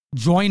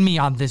Join me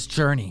on this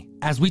journey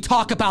as we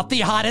talk about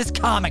the hottest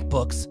comic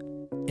books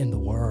in the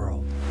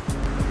world.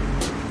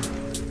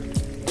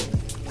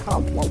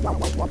 Another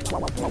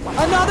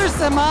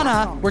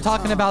semana, we're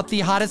talking about the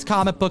hottest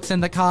comic books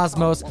in the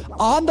cosmos.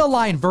 On the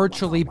line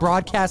virtually,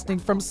 broadcasting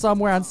from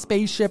somewhere on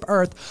Spaceship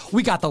Earth,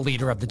 we got the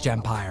leader of the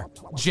Gempire,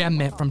 Gem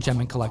Mint from Gem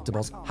Mint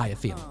Collectibles. How you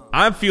feeling?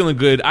 I'm feeling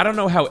good. I don't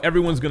know how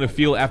everyone's gonna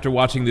feel after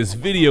watching this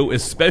video,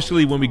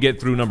 especially when we get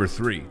through number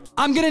 3.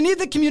 I'm gonna need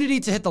the community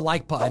to hit the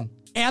like button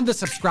and the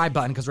subscribe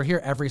button, because we're here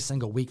every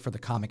single week for the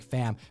Comic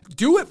Fam.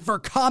 Do it for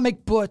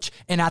Comic Butch.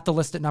 And at the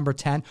list at number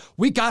 10,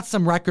 we got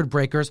some record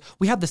breakers.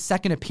 We have the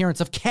second appearance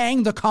of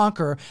Kang the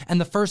Conqueror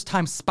and the first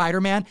time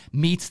Spider-Man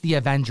meets the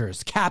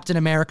Avengers. Captain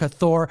America,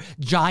 Thor,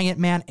 Giant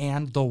Man,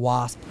 and the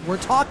Wasp. We're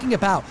talking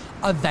about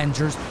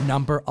Avengers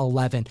number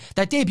 11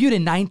 that debuted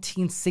in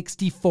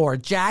 1964.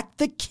 Jack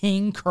the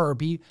King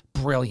Kirby,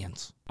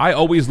 brilliant. I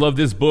always love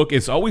this book.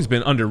 It's always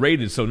been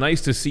underrated, so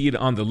nice to see it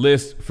on the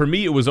list. For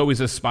me, it was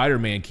always a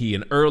Spider-Man key,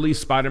 an early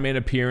Spider-Man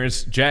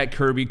appearance, Jack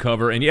Kirby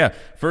cover, and yeah,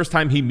 first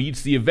time he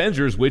meets the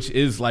Avengers, which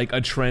is like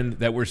a trend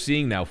that we're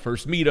seeing now.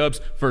 First meetups,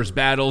 first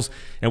battles,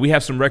 and we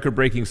have some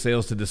record-breaking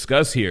sales to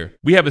discuss here.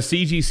 We have a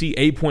CGC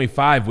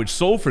 8.5, which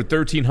sold for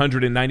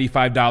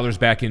 $1,395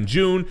 back in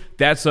June.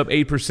 That's up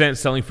 8%,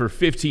 selling for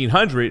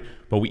 $1,500.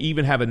 But we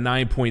even have a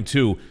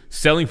 9.2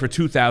 selling for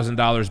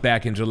 $2,000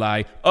 back in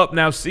July, up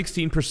now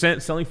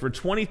 16%, selling for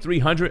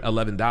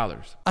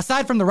 $2,311.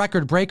 Aside from the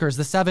record breakers,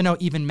 the 7.0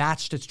 even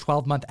matched its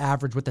 12-month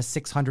average with a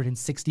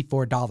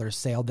 $664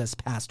 sale this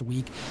past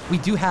week. We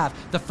do have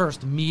the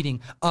first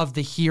meeting of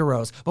the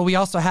heroes, but we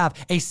also have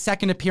a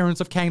second appearance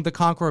of Kang the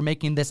Conqueror,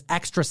 making this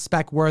extra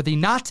spec worthy,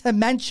 not to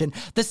mention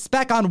the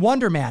spec on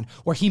Wonder Man,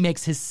 where he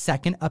makes his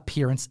second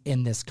appearance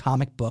in this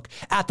comic book.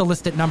 At the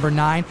list at number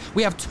 9,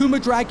 we have Tomb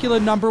of Dracula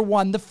number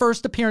 1, the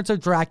first appearance of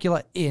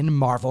Dracula in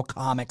Marvel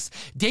Comics,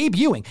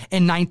 debuting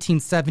in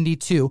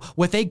 1972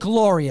 with a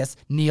glorious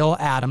Neil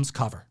Adams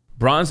cover.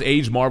 Bronze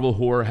Age Marvel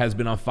horror has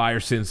been on fire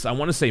since, I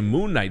want to say,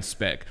 Moon Knight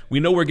spec. We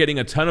know we're getting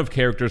a ton of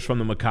characters from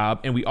the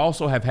Macabre, and we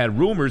also have had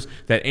rumors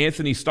that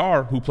Anthony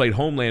Starr, who played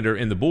Homelander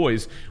in The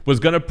Boys, was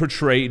going to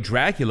portray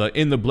Dracula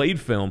in the Blade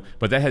film,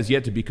 but that has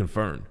yet to be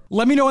confirmed.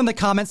 Let me know in the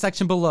comment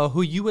section below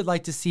who you would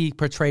like to see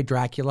portray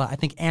Dracula. I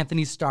think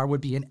Anthony Starr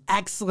would be an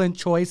excellent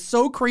choice.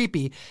 So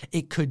creepy,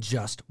 it could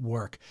just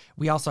work.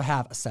 We also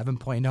have a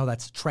 7.0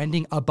 that's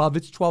trending above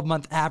its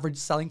 12-month average,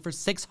 selling for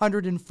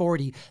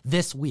 $640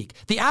 this week.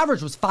 The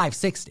average was $560.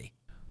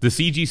 The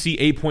CGC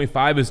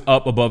 8.5 is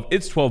up above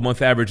its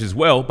 12-month average as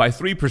well by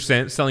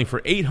 3%, selling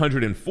for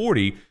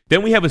 $840.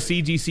 Then we have a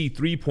CGC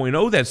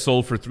 3.0 that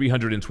sold for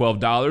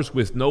 $312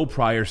 with no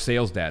prior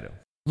sales data.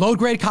 Low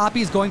grade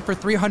copies going for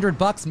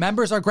 $300.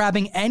 Members are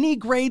grabbing any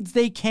grades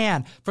they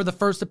can for the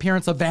first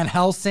appearance of Van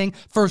Helsing,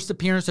 first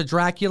appearance of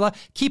Dracula.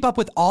 Keep up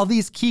with all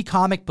these key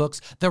comic books,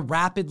 the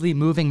rapidly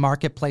moving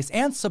marketplace,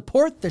 and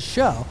support the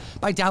show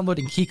by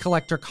downloading Key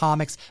Collector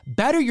Comics.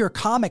 Better your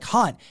comic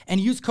hunt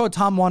and use code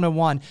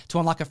TOM101 to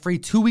unlock a free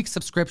 2-week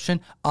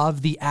subscription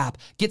of the app.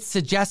 Get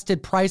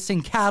suggested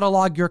pricing,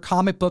 catalog your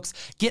comic books,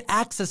 get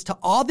access to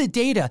all the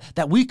data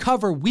that we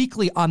cover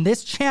weekly on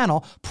this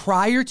channel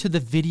prior to the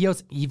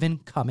videos even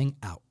coming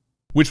out.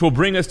 Which will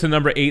bring us to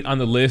number 8 on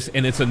the list,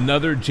 and it's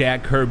another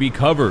Jack Kirby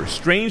cover.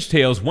 Strange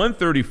Tales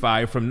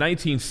 135 from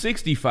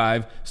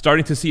 1965,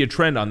 starting to see a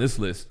trend on this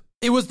list.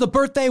 It was the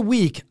birthday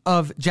week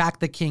of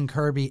Jack the King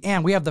Kirby,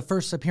 and we have the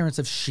first appearance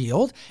of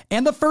S.H.I.E.L.D.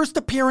 and the first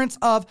appearance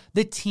of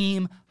the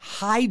Team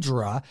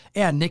Hydra,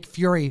 and Nick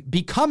Fury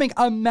becoming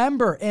a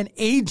member and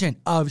agent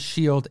of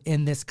S.H.I.E.L.D.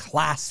 in this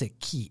classic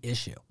key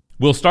issue.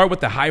 We'll start with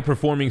the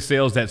high-performing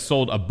sales that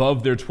sold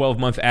above their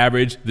 12-month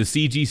average. The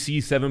CGC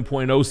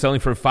 7.0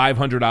 selling for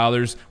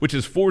 $500, which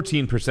is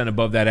 14%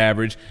 above that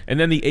average. And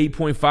then the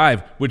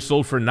 8.5, which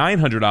sold for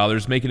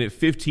 $900, making it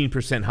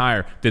 15%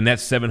 higher than that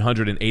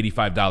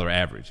 $785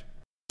 average.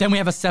 Then we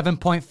have a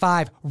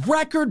 7.5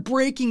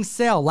 record-breaking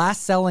sale,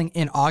 last selling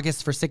in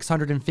August for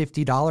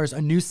 $650.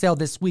 A new sale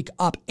this week,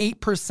 up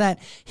 8%,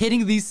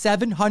 hitting the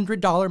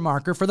 $700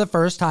 marker for the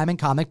first time in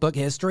comic book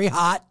history.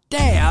 Hot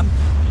damn,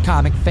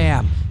 Comic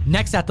Fam.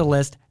 Next at the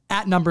list,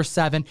 at number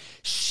 7,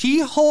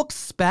 She-Hulk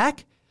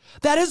spec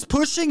that is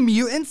pushing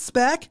mutant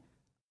spec,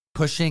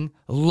 pushing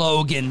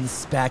Logan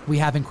spec. We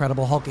have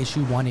Incredible Hulk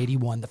issue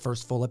 181, the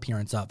first full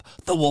appearance of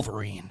the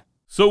Wolverine.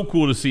 So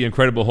cool to see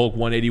Incredible Hulk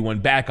 181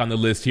 back on the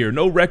list here.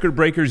 No record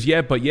breakers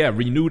yet, but yeah,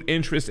 renewed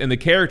interest in the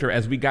character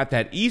as we got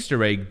that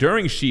Easter egg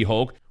during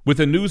She-Hulk with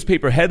a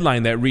newspaper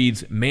headline that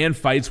reads, "Man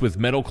fights with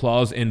metal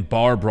claws in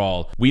bar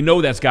brawl." We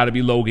know that's got to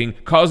be Logan,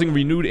 causing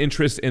renewed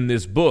interest in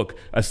this book.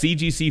 A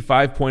CGC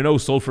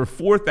 5.0 sold for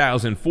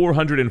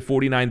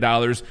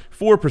 $4,449,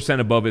 4%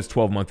 above its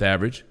 12-month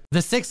average.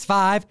 The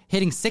 6.5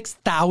 hitting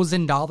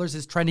 $6,000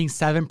 is trending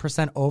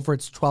 7% over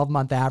its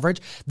 12-month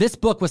average. This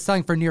book was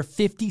selling for near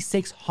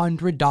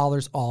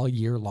 $5,600 all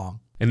year long.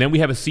 And then we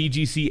have a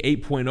CGC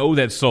 8.0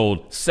 that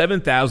sold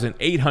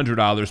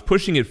 $7,800,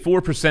 pushing it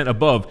 4%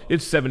 above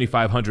its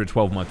 $7,500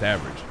 12-month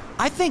average.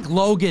 I think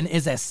Logan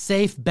is a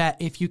safe bet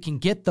if you can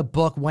get the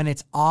book when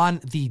it's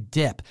on the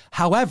dip.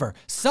 However,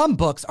 some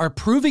books are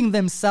proving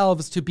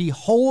themselves to be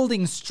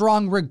holding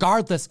strong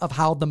regardless of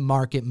how the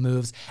market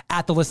moves.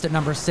 At the list at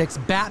number 6,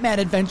 Batman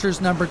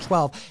Adventures number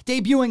 12.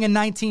 Debuting in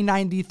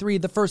 1993,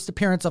 the first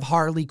appearance of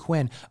Harley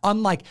Quinn.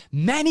 Unlike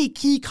many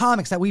key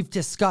comics that we've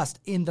discussed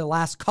in the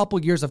last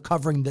couple years of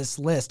covering this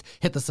list,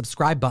 hit the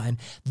subscribe button.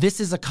 This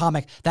is a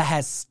comic that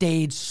has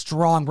stayed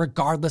strong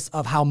regardless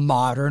of how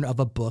modern of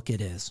a book it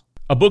is.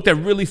 A book that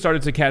really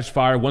started to catch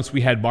fire once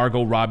we had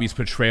Margot Robbie's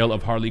portrayal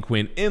of Harley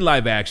Quinn in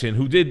live action,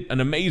 who did an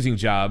amazing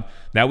job.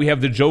 Now we have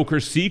the Joker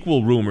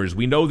sequel rumors.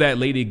 We know that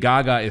Lady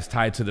Gaga is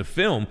tied to the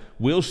film.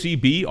 Will she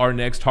be our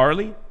next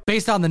Harley?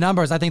 Based on the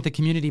numbers, I think the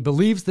community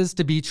believes this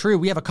to be true.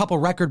 We have a couple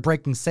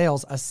record-breaking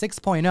sales. A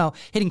 6.0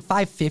 hitting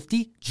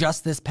 550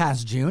 just this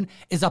past June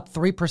is up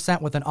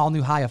 3% with an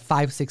all-new high of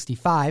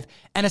 565.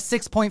 And a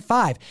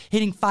 6.5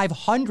 hitting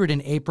 500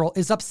 in April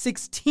is up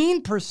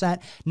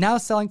 16%, now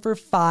selling for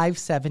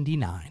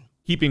 579.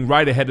 Keeping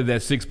right ahead of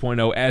that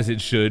 6.0 as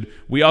it should.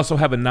 We also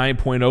have a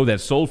 9.0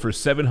 that sold for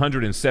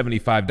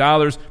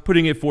 $775,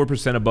 putting it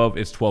 4% above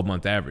its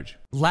 12-month average.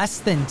 Less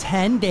than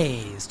 10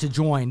 days to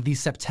join the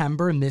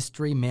September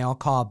Mystery Mail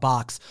Call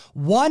box.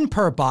 One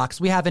per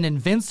box, we have an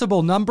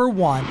Invincible number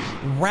 1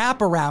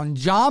 wraparound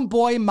John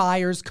Boy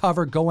Myers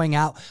cover going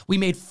out. We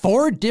made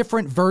 4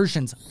 different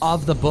versions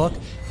of the book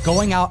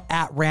going out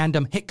at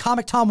random. Hit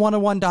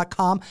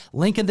ComicTom101.com,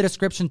 link in the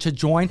description to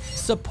join.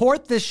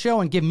 Support this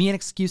show and give me an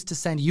excuse to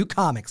send you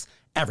comics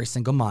every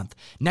single month.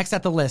 Next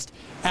at the list,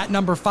 at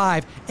number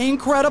 5,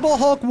 Incredible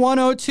Hulk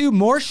 102,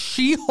 more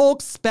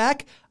She-Hulk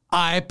spec,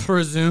 I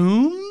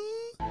presume?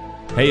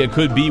 Hey, it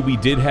could be. We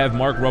did have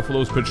Mark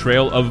Ruffalo's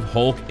portrayal of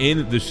Hulk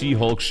in the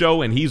She-Hulk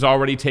show, and he's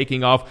already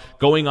taking off,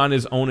 going on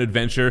his own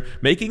adventure,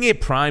 making it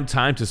prime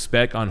time to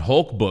spec on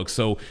Hulk books.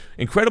 So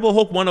Incredible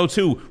Hulk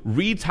 102,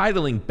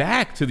 retitling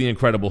back to the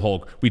Incredible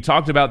Hulk. We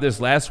talked about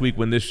this last week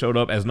when this showed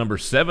up as number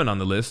 7 on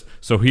the list.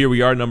 So here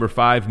we are, number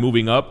 5,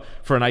 moving up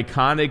for an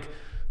iconic,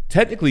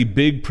 technically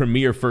big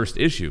premiere first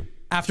issue.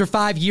 After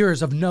 5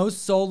 years of no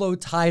solo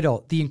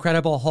title, The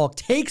Incredible Hulk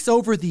takes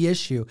over the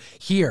issue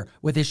here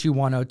with issue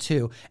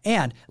 102.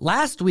 And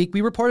last week,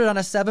 we reported on a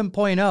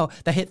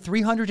 7.0 that hit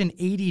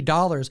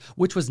 $380,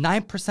 which was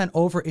 9%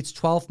 over its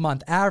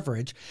 12-month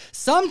average.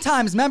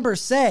 Sometimes members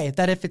say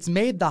that if it's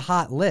made the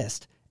hot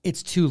list,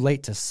 it's too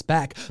late to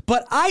spec.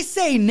 But I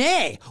say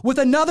nay, with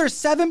another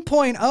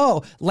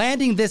 7.0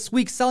 landing this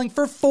week, selling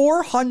for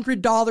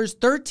 $400,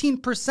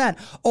 13%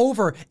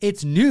 over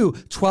its new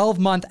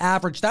 12-month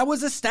average that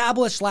was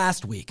established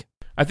last week.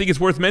 I think it's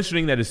worth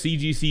mentioning that a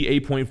CGC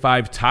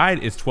 8.5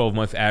 tied its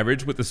 12-month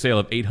average with a sale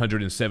of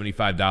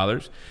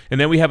 $875. And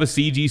then we have a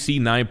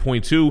CGC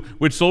 9.2,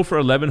 which sold for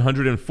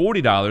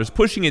 $1,140,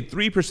 pushing it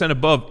 3%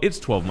 above its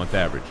 12-month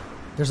average.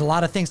 There's a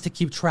lot of things to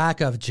keep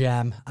track of,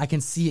 Jem. I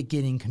can see it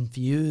getting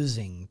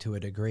confusing to a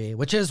degree,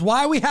 which is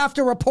why we have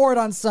to report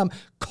on some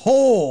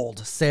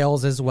cold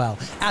sales as well.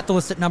 At the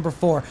list at number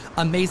 4,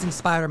 Amazing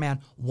Spider-Man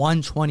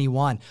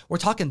 121. We're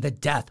talking the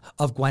death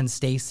of Gwen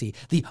Stacy,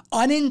 the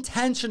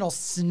unintentional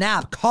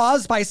snap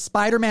caused by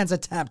Spider-Man's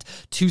attempt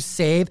to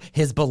save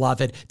his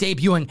beloved,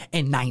 debuting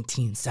in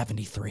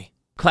 1973.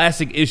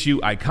 Classic issue,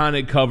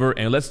 iconic cover,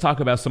 and let's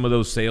talk about some of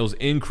those sales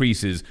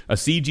increases. A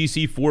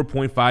CGC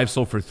 4.5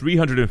 sold for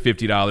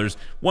 $350,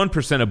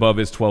 1% above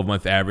its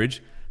 12-month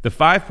average. The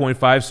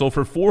 5.5 sold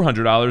for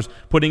 $400,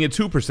 putting it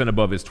 2%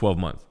 above its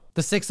 12-month.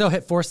 The 6.0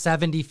 hit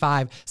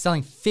 $475,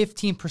 selling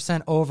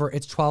 15% over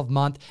its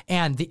 12-month,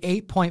 and the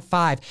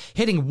 8.5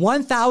 hitting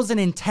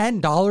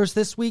 $1,010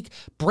 this week,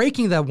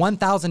 breaking the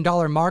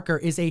 $1,000 marker,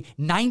 is a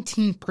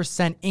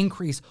 19%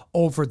 increase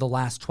over the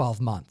last 12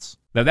 months.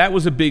 Now that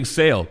was a big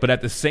sale, but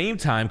at the same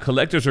time,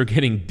 collectors are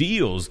getting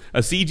deals.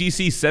 A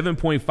CGC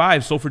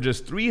 7.5 sold for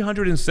just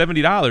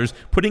 $370,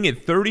 putting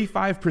it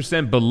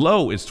 35%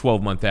 below its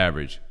 12-month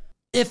average.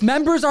 If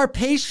members are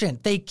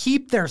patient, they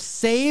keep their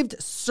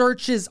saved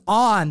searches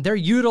on. They're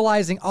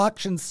utilizing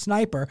Auction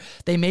Sniper.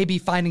 They may be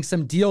finding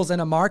some deals in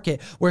a market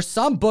where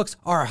some books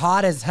are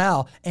hot as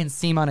hell and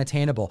seem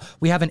unattainable.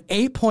 We have an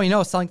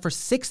 8.0 selling for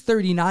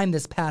 $639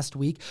 this past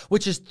week,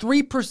 which is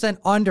 3%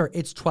 under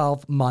its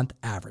 12-month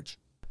average.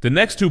 The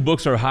next 2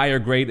 books are higher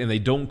grade and they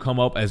don't come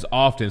up as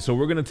often, so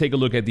we're going to take a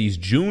look at these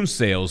June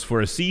sales.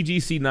 For a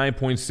CGC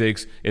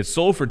 9.6, it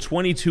sold for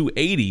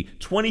 $22.80,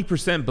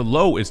 20%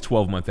 below its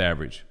 12-month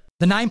average.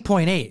 The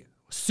 9.8,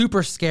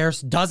 super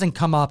scarce, doesn't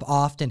come up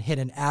often, hit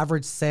an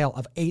average sale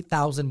of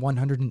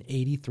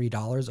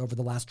 $8,183 over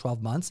the last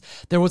 12 months.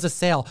 There was a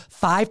sale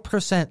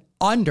 5%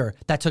 under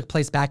that took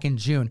place back in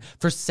June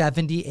for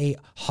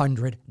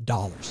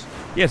 $7,800.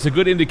 Yeah, it's a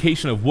good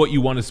indication of what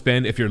you want to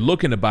spend if you're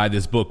looking to buy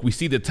this book. We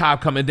see the top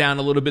coming down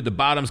a little bit, the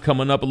bottom's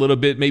coming up a little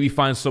bit, maybe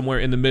find somewhere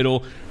in the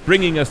middle.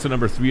 Bringing us to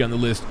number 3 on the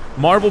list,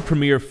 Marvel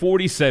Premiere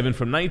 47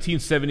 from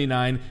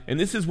 1979, and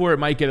this is where it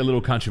might get a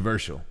little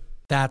controversial.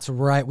 That's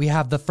right. We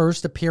have the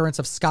first appearance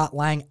of Scott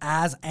Lang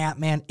as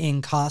Ant-Man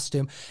in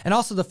costume, and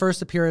also the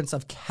first appearance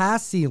of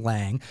Cassie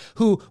Lang,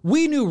 who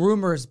we knew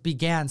rumors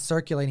began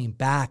circulating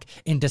back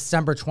in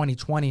December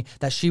 2020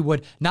 that she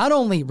would not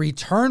only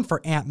return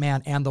for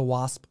Ant-Man and the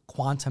Wasp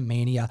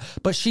Quantumania,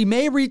 but she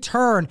may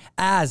return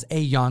as a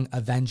young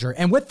Avenger.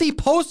 And with the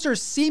poster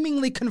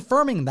seemingly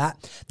confirming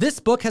that, this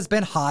book has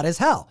been hot as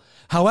hell.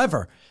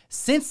 However,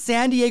 since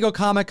San Diego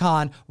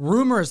Comic-Con,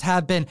 rumors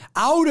have been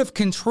out of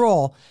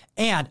control,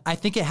 and I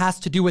think it has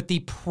to do with the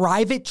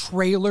private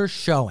trailer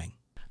showing.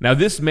 Now,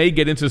 this may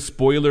get into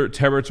spoiler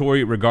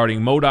territory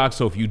regarding MODOK,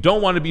 so if you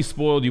don't want to be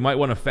spoiled, you might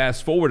want to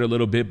fast forward a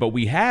little bit, but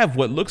we have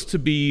what looks to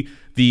be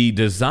the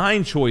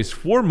design choice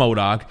for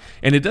MODOK,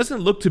 and it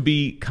doesn't look to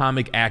be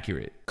comic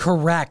accurate.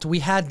 Correct. We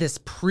had this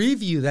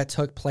preview that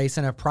took place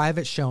in a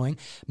private showing.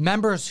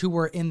 Members who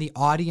were in the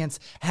audience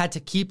had to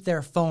keep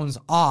their phones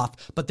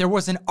off, but there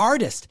was an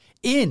artist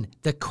in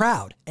the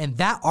crowd, and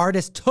that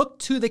artist took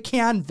to the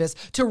canvas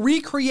to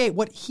recreate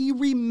what he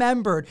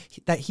remembered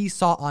that he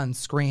saw on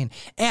screen.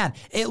 And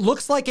it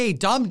looks like a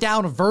dumbed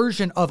down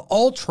version of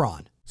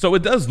Ultron. So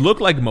it does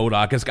look like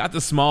MODOK. It's got the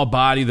small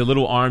body, the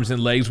little arms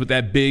and legs with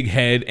that big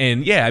head.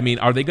 And yeah, I mean,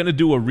 are they going to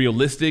do a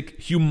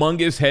realistic,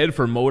 humongous head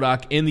for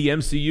MODOK in the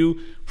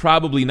MCU?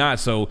 Probably not.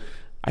 So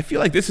I feel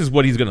like this is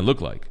what he's going to look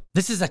like.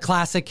 This is a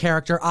classic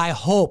character. I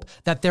hope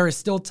that there is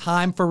still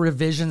time for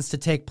revisions to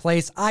take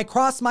place. I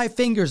cross my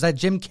fingers that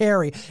Jim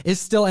Carrey is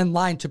still in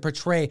line to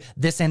portray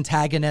this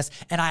antagonist,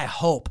 and I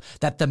hope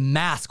that the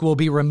mask will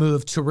be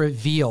removed to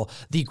reveal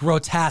the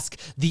grotesque,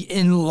 the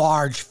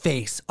enlarged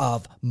face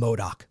of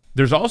MODOK.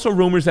 There's also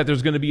rumors that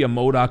there's going to be a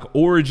MODOK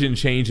origin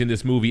change in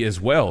this movie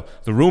as well.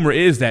 The rumor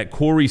is that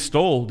Corey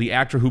Stoll, the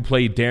actor who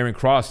played Darren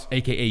Cross,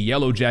 aka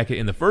Yellow Jacket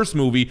in the first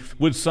movie,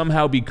 would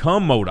somehow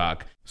become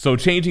MODOK. So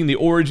changing the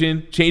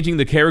origin, changing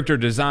the character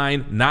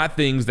design, not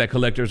things that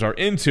collectors are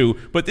into.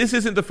 But this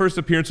isn't the first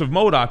appearance of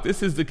MODOK.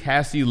 This is the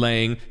Cassie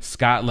Lang,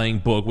 Scott Lang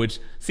book, which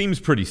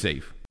seems pretty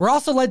safe. We're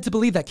also led to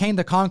believe that Kang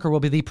the Conqueror will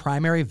be the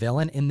primary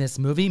villain in this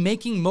movie,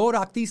 making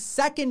MODOK the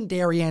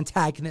secondary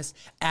antagonist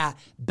at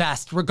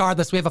best.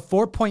 Regardless, we have a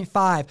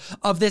 4.5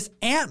 of this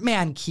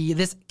Ant-Man key,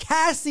 this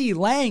Cassie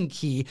Lang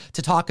key,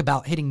 to talk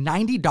about, hitting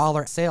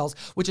 $90 sales,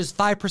 which is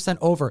 5%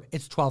 over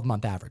its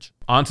 12-month average.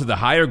 On to the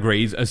higher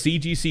grades, a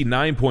CGC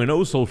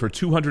 9.0 sold for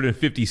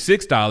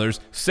 $256,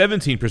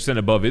 17%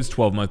 above its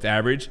 12-month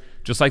average.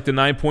 Just like the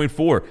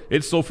 9.4,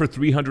 it sold for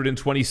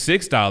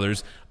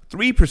 $326,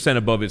 3%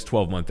 above its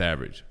 12-month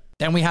average.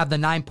 Then we have the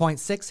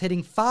 9.6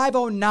 hitting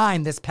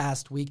 $509 this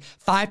past week,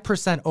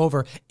 5%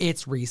 over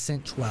its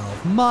recent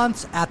 12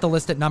 months. At the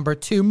list at number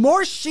 2,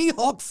 more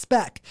She-Hulk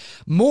spec,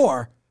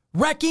 more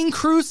Wrecking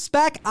Crew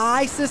spec.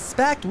 I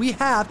suspect we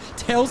have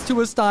Tales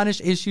to Astonish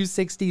issue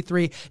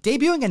 63,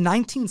 debuting in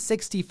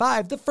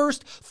 1965, the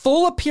first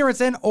full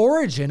appearance and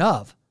origin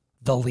of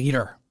the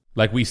Leader.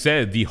 Like we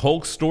said, the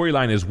Hulk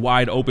storyline is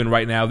wide open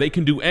right now. They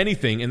can do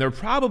anything, and they're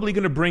probably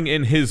going to bring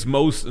in his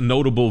most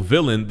notable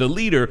villain, the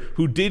Leader,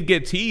 who did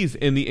get teased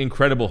in The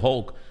Incredible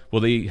Hulk. Will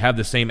they have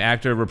the same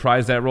actor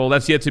reprise that role?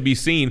 That's yet to be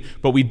seen,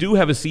 but we do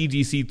have a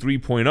CGC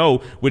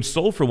 3.0, which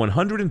sold for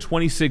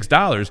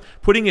 $126,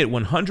 putting it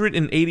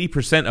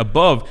 180%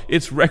 above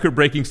its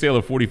record-breaking sale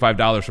of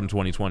 $45 from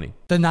 2020.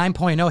 The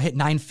 9.0 hit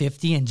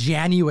 $950 in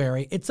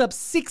January. It's up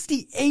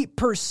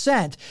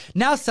 68%,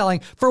 now selling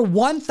for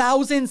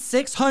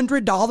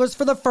 $1,600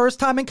 for the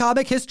first time in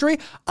comic history.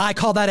 I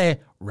call that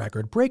a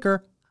record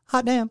breaker.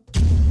 Hot damn.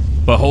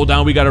 But hold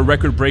on, we got a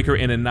record breaker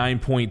in a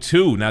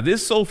 9.2. Now,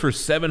 this sold for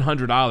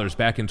 $700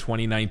 back in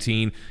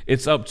 2019.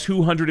 It's up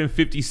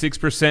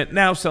 256%,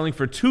 now selling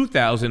for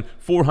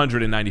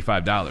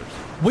 $2,495.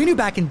 We knew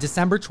back in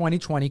December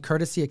 2020,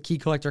 courtesy of Key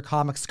Collector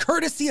Comics,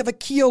 courtesy of a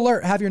Key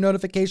Alert, have your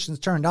notifications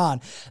turned on,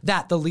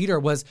 that the Leader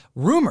was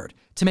rumored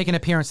to make an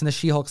appearance in the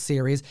She-Hulk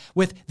series.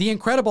 With The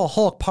Incredible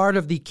Hulk part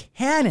of the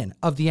canon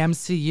of the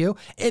MCU,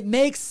 it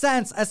makes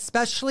sense,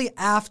 especially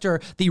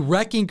after the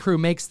Wrecking Crew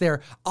makes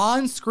their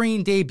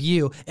on-screen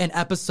debut in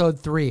episode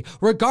 3.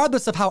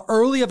 Regardless of how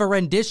early of a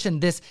rendition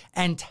this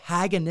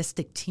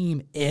antagonistic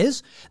team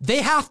is,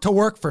 they have to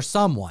work for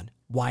someone.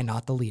 Why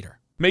not the Leader?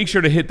 Make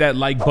sure to hit that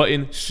like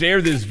button, share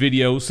this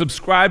video,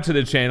 subscribe to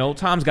the channel.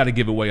 Tom's got a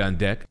giveaway on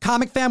deck.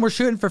 Comic Fam, we're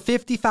shooting for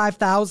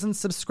 55,000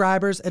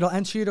 subscribers. It'll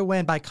enter you to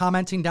win by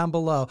commenting down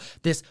below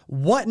this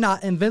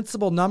Whatnot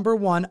Invincible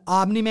 #1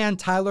 Omni-Man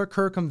Tyler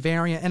Kirkham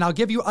variant. And I'll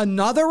give you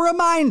another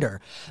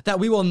reminder that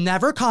we will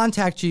never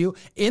contact you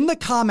in the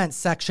comment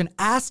section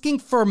asking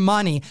for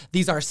money.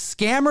 These are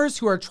scammers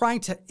who are trying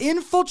to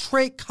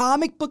infiltrate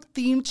comic book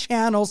themed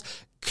channels,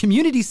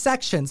 community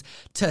sections,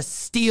 to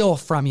steal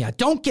from you.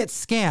 Don't get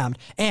scammed.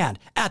 And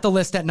at the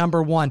list at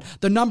 #1,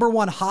 the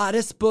 #1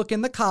 hottest book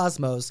in the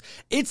cosmos.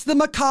 It's the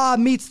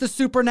macabre meets the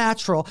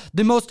supernatural,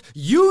 the most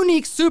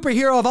unique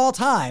superhero of all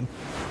time.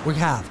 We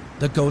have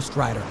the Ghost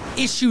Rider,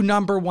 issue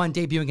 #1,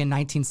 debuting in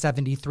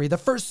 1973, the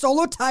first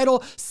solo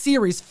title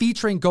series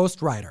featuring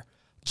Ghost Rider.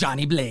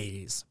 Johnny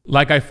Blaze.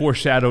 Like I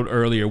foreshadowed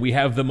earlier, we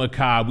have the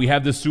macabre, we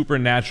have the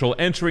supernatural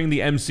entering the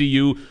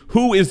MCU.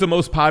 Who is the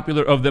most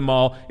popular of them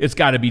all? It's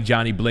got to be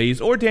Johnny Blaze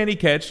or Danny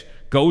Ketch,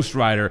 Ghost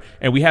Rider,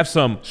 and we have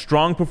some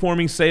strong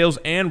performing sales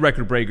and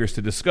record breakers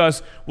to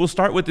discuss. We'll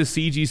start with the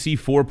CGC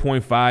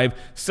 4.5,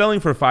 selling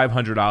for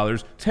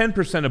 $500,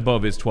 10%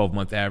 above its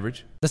 12-month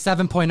average. The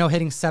 7.0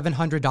 hitting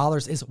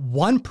 $700 is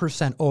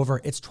 1%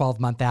 over its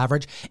 12-month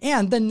average,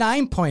 and the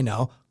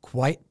 9.0,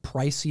 quite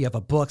pricey of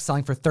a book,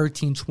 selling for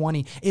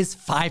 $13.20, is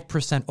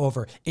 5%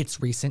 over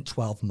its recent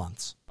 12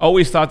 months.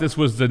 Always thought this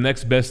was the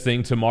next best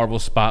thing to Marvel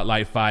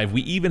Spotlight 5.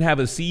 We even have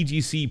a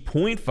CGC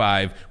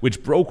 0.5,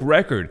 which broke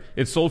record.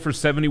 It sold for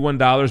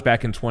 $71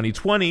 back in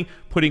 2020,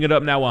 putting it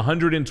up now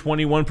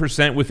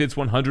 121% with its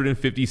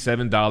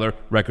 $157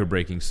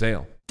 record-breaking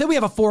sale. Then we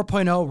have a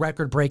 4.0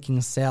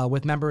 record-breaking sale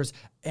with members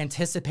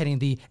anticipating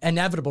the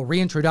inevitable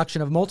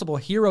reintroduction of multiple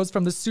heroes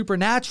from the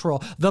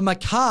supernatural, the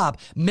macabre,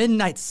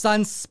 Midnight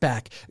Sun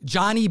spec,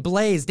 Johnny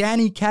Blaze,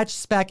 Danny Ketch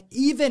spec,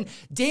 even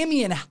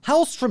Damian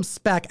Hellstrom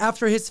spec.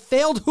 After his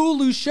failed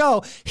Hulu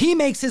show, he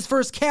makes his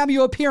first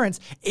cameo appearance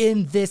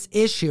in this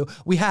issue.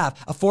 We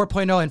have a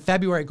 4.0 in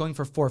February going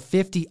for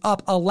 $450,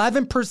 up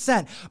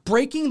 11%,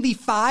 breaking the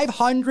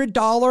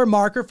 $500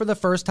 marker for the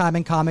first time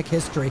in comic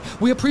history.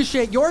 We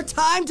appreciate your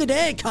time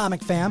today,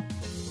 comic fam.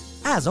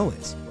 As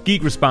always,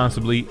 geek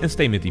responsibly and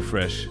stay minty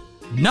fresh.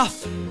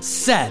 Enough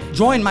said.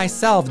 Join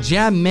myself,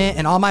 Jam Mint,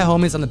 and all my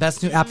homies on the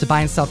best new app to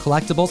buy and sell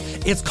collectibles.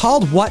 It's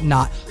called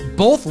Whatnot.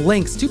 Both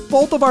links to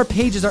both of our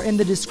pages are in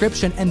the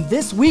description. And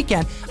this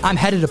weekend, I'm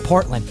headed to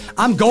Portland.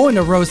 I'm going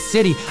to Rose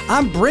City.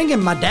 I'm bringing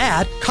my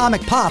dad,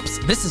 Comic Pops.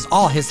 This is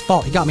all his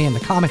fault. He got me into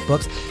comic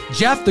books.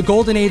 Jeff, the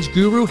Golden Age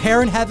Guru,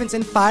 Heron Heavens,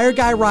 and Fire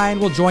Guy Ryan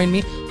will join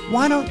me.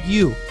 Why don't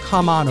you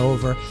come on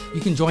over? You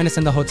can join us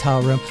in the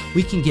hotel room.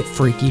 We can get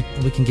freaky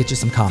and we can get you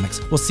some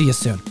comics. We'll see you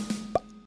soon.